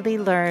to really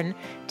learn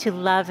to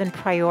love and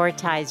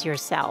prioritize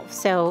yourself.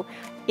 So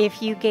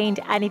if you gained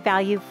any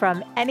value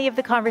from any of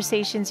the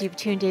conversations you've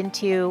tuned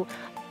into,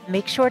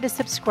 make sure to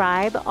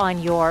subscribe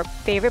on your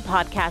favorite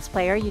podcast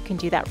player. You can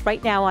do that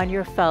right now on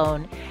your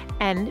phone.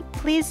 And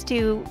please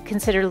do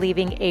consider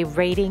leaving a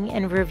rating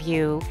and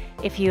review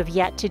if you have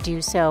yet to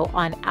do so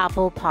on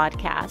Apple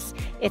Podcasts.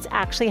 It's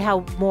actually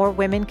how more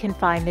women can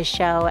find the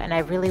show. And I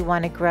really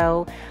want to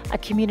grow a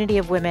community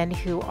of women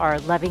who are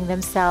loving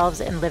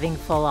themselves and living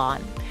full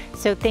on.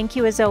 So thank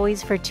you as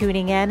always for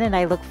tuning in. And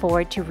I look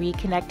forward to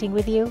reconnecting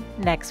with you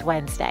next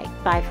Wednesday.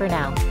 Bye for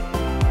now.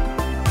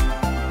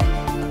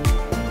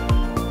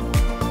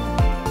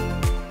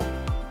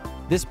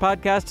 This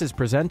podcast is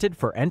presented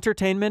for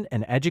entertainment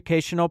and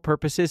educational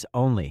purposes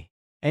only.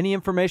 Any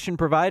information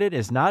provided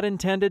is not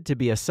intended to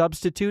be a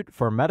substitute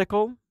for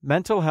medical,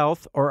 mental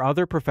health, or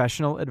other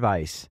professional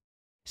advice.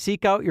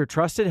 Seek out your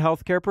trusted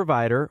healthcare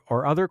provider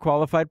or other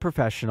qualified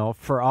professional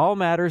for all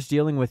matters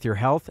dealing with your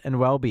health and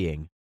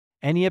well-being.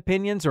 Any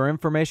opinions or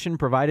information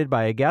provided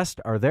by a guest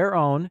are their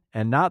own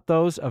and not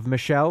those of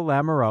Michelle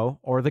Lamoureux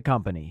or the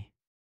company.